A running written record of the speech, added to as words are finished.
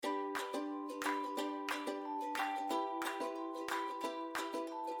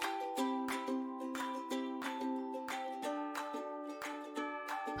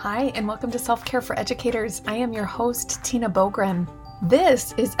Hi, and welcome to Self-Care for Educators. I am your host, Tina Bogren.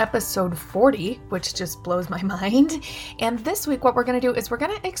 This is episode 40, which just blows my mind. And this week, what we're going to do is we're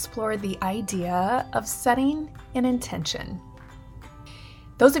going to explore the idea of setting an intention.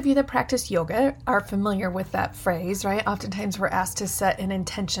 Those of you that practice yoga are familiar with that phrase, right? Oftentimes we're asked to set an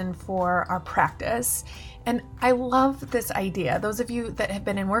intention for our practice. And I love this idea. Those of you that have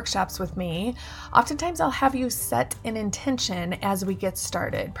been in workshops with me, oftentimes I'll have you set an intention as we get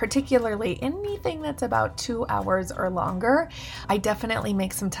started, particularly anything that's about 2 hours or longer. I definitely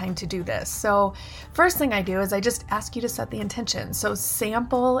make some time to do this. So first thing I do is I just ask you to set the intention. So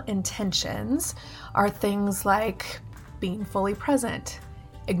sample intentions are things like being fully present,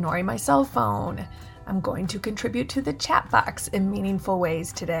 ignoring my cell phone. I'm going to contribute to the chat box in meaningful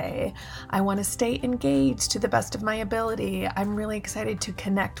ways today. I want to stay engaged to the best of my ability. I'm really excited to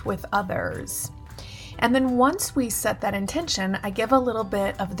connect with others. And then once we set that intention, I give a little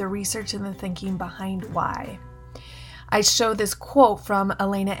bit of the research and the thinking behind why. I show this quote from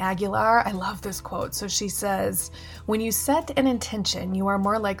Elena Aguilar. I love this quote. So she says, when you set an intention, you are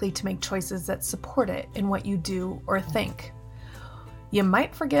more likely to make choices that support it in what you do or think. You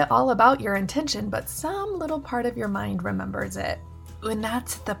might forget all about your intention, but some little part of your mind remembers it. And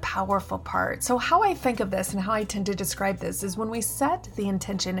that's the powerful part. So how I think of this and how I tend to describe this is when we set the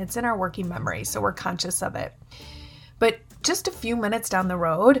intention, it's in our working memory, so we're conscious of it. But just a few minutes down the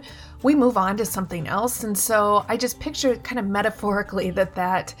road, we move on to something else. And so I just picture kind of metaphorically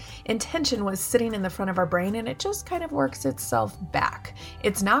that intention was sitting in the front of our brain and it just kind of works itself back.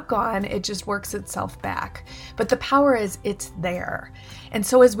 It's not gone, it just works itself back. But the power is it's there. And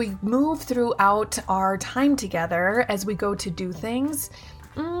so as we move throughout our time together, as we go to do things,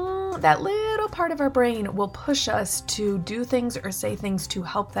 that little part of our brain will push us to do things or say things to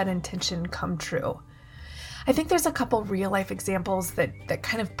help that intention come true. I think there's a couple real life examples that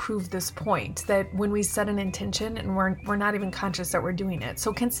kind of prove this point, that when we set an intention and we're not even conscious that we're doing it.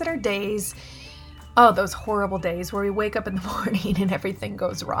 So consider days, those horrible days where we wake up in the morning and everything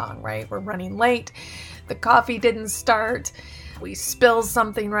goes wrong, right? We're running late, the coffee didn't start, we spill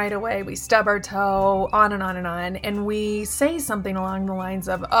something right away, we stub our toe, on and on and on, and we say something along the lines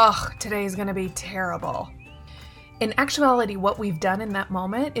of, today's gonna be terrible. In actuality, what we've done in that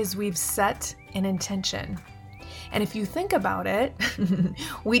moment is we've set an intention. And if you think about it,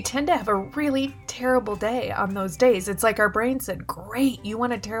 we tend to have a really terrible day on those days. It's like our brain said, great, you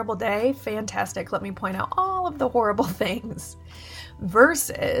want a terrible day? Fantastic. Let me point out all of the horrible things.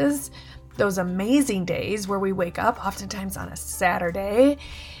 Versus those amazing days where we wake up, oftentimes on a Saturday,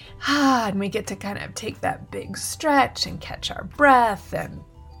 and we get to kind of take that big stretch and catch our breath and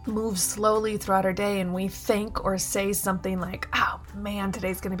move slowly throughout our day, and we think or say something like, oh man,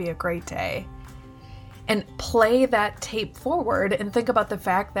 today's going to be a great day. And play that tape forward and think about the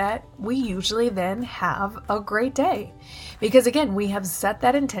fact that we usually then have a great day. Because again, we have set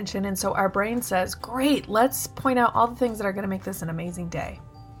that intention, and so our brain says, great, let's point out all the things that are going to make this an amazing day.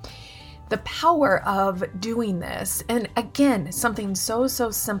 The power of doing this, and again, something so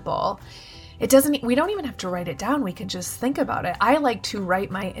simple, we don't even have to write it down. We can just think about it. I like to write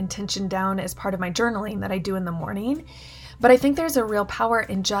my intention down as part of my journaling that I do in the morning. But I think there's a real power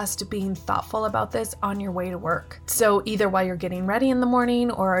in just being thoughtful about this on your way to work. So either while you're getting ready in the morning,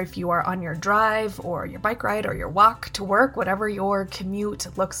 or if you are on your drive or your bike ride or your walk to work, whatever your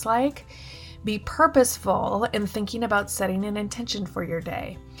commute looks like, be purposeful in thinking about setting an intention for your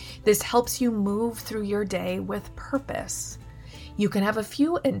day. This helps you move through your day with purpose. You can have a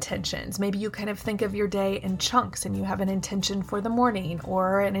few intentions. Maybe you kind of think of your day in chunks and you have an intention for the morning,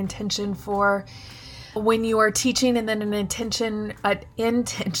 or an intention for when you are teaching, and then an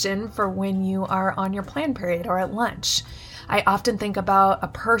intention for when you are on your plan period or at lunch. I often think about a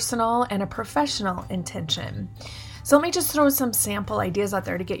personal and a professional intention. So let me just throw some sample ideas out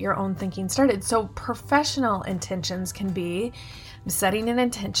there to get your own thinking started. So professional intentions can be setting an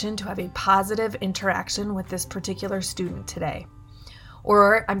intention to have a positive interaction with this particular student today.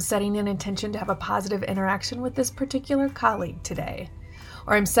 Or I'm setting an intention to have a positive interaction with this particular colleague today.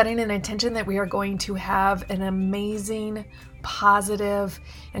 Or I'm setting an intention that we are going to have an amazing, positive,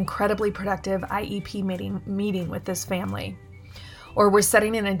 incredibly productive IEP meeting with this family. Or we're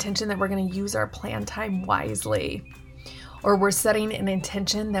setting an intention that we're going to use our plan time wisely. Or we're setting an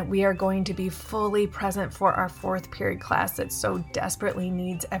intention that we are going to be fully present for our 4th period class that so desperately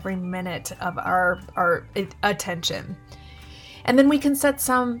needs every minute of our attention. And then we can set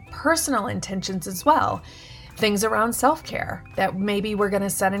some personal intentions as well. Things around self-care, that maybe we're going to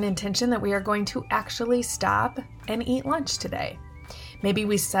set an intention that we are going to actually stop and eat lunch today. Maybe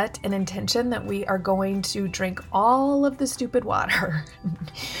we set an intention that we are going to drink all of the stupid water.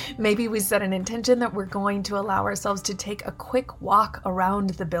 Maybe we set an intention that we're going to allow ourselves to take a quick walk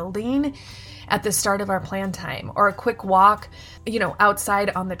around the building at the start of our plan time, or a quick walk, outside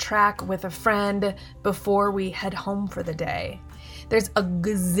on the track with a friend before we head home for the day. There's a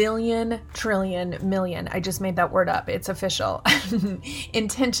gazillion, trillion, million, I just made that word up, it's official,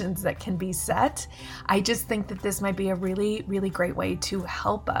 intentions that can be set. I just think that this might be a really, really great way to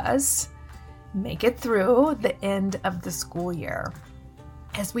help us make it through the end of the school year.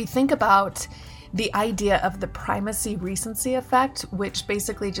 As we think about the idea of the primacy recency effect, which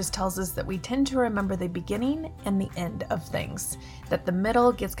basically just tells us that we tend to remember the beginning and the end of things, that the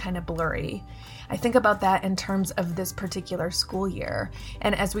middle gets kind of blurry. I think about that in terms of this particular school year.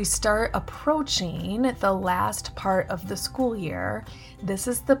 And as we start approaching the last part of the school year, this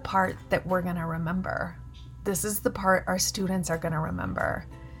is the part that we're going to remember. This is the part our students are going to remember.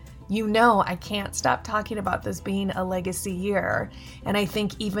 I can't stop talking about this being a legacy year. And I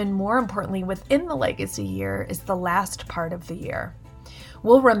think even more importantly, within the legacy year is the last part of the year.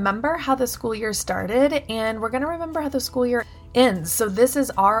 We'll remember how the school year started, and we're going to remember how the school year ends. So this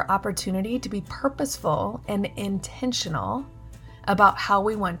is our opportunity to be purposeful and intentional about how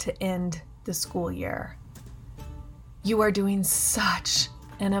we want to end the school year. You are doing such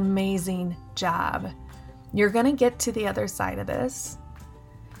an amazing job. You're going to get to the other side of this.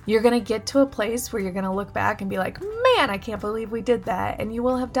 You're going to get to a place where you're going to look back and be like, man, I can't believe we did that. And you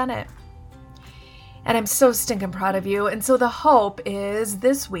will have done it. And I'm so stinking proud of you. And so the hope is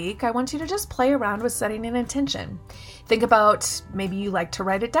this week, I want you to just play around with setting an intention. Think about, maybe you like to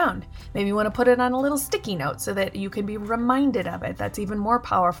write it down. Maybe you want to put it on a little sticky note so that you can be reminded of it. That's even more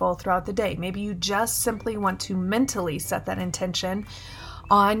powerful throughout the day. Maybe you just simply want to mentally set that intention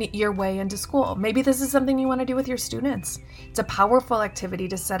on your way into school. Maybe this is something you want to do with your students. It's a powerful activity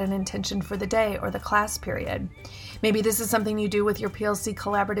to set an intention for the day or the class period. Maybe this is something you do with your PLC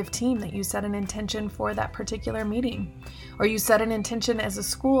collaborative team, that you set an intention for that particular meeting. Or you set an intention as a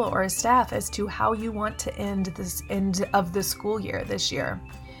school or a staff as to how you want to end of the school year this year.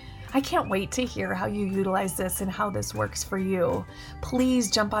 I can't wait to hear how you utilize this and how this works for you. Please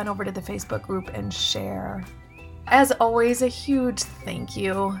jump on over to the Facebook group and share. As always, a huge thank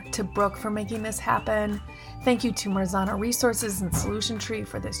you to Brooke for making this happen. Thank you to Marzana Resources and Solution Tree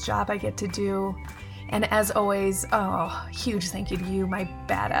for this job I get to do. And as always, huge thank you to you, my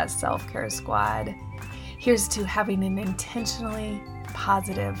badass self-care squad. Here's to having an intentionally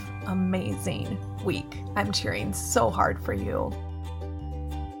positive, amazing week. I'm cheering so hard for you.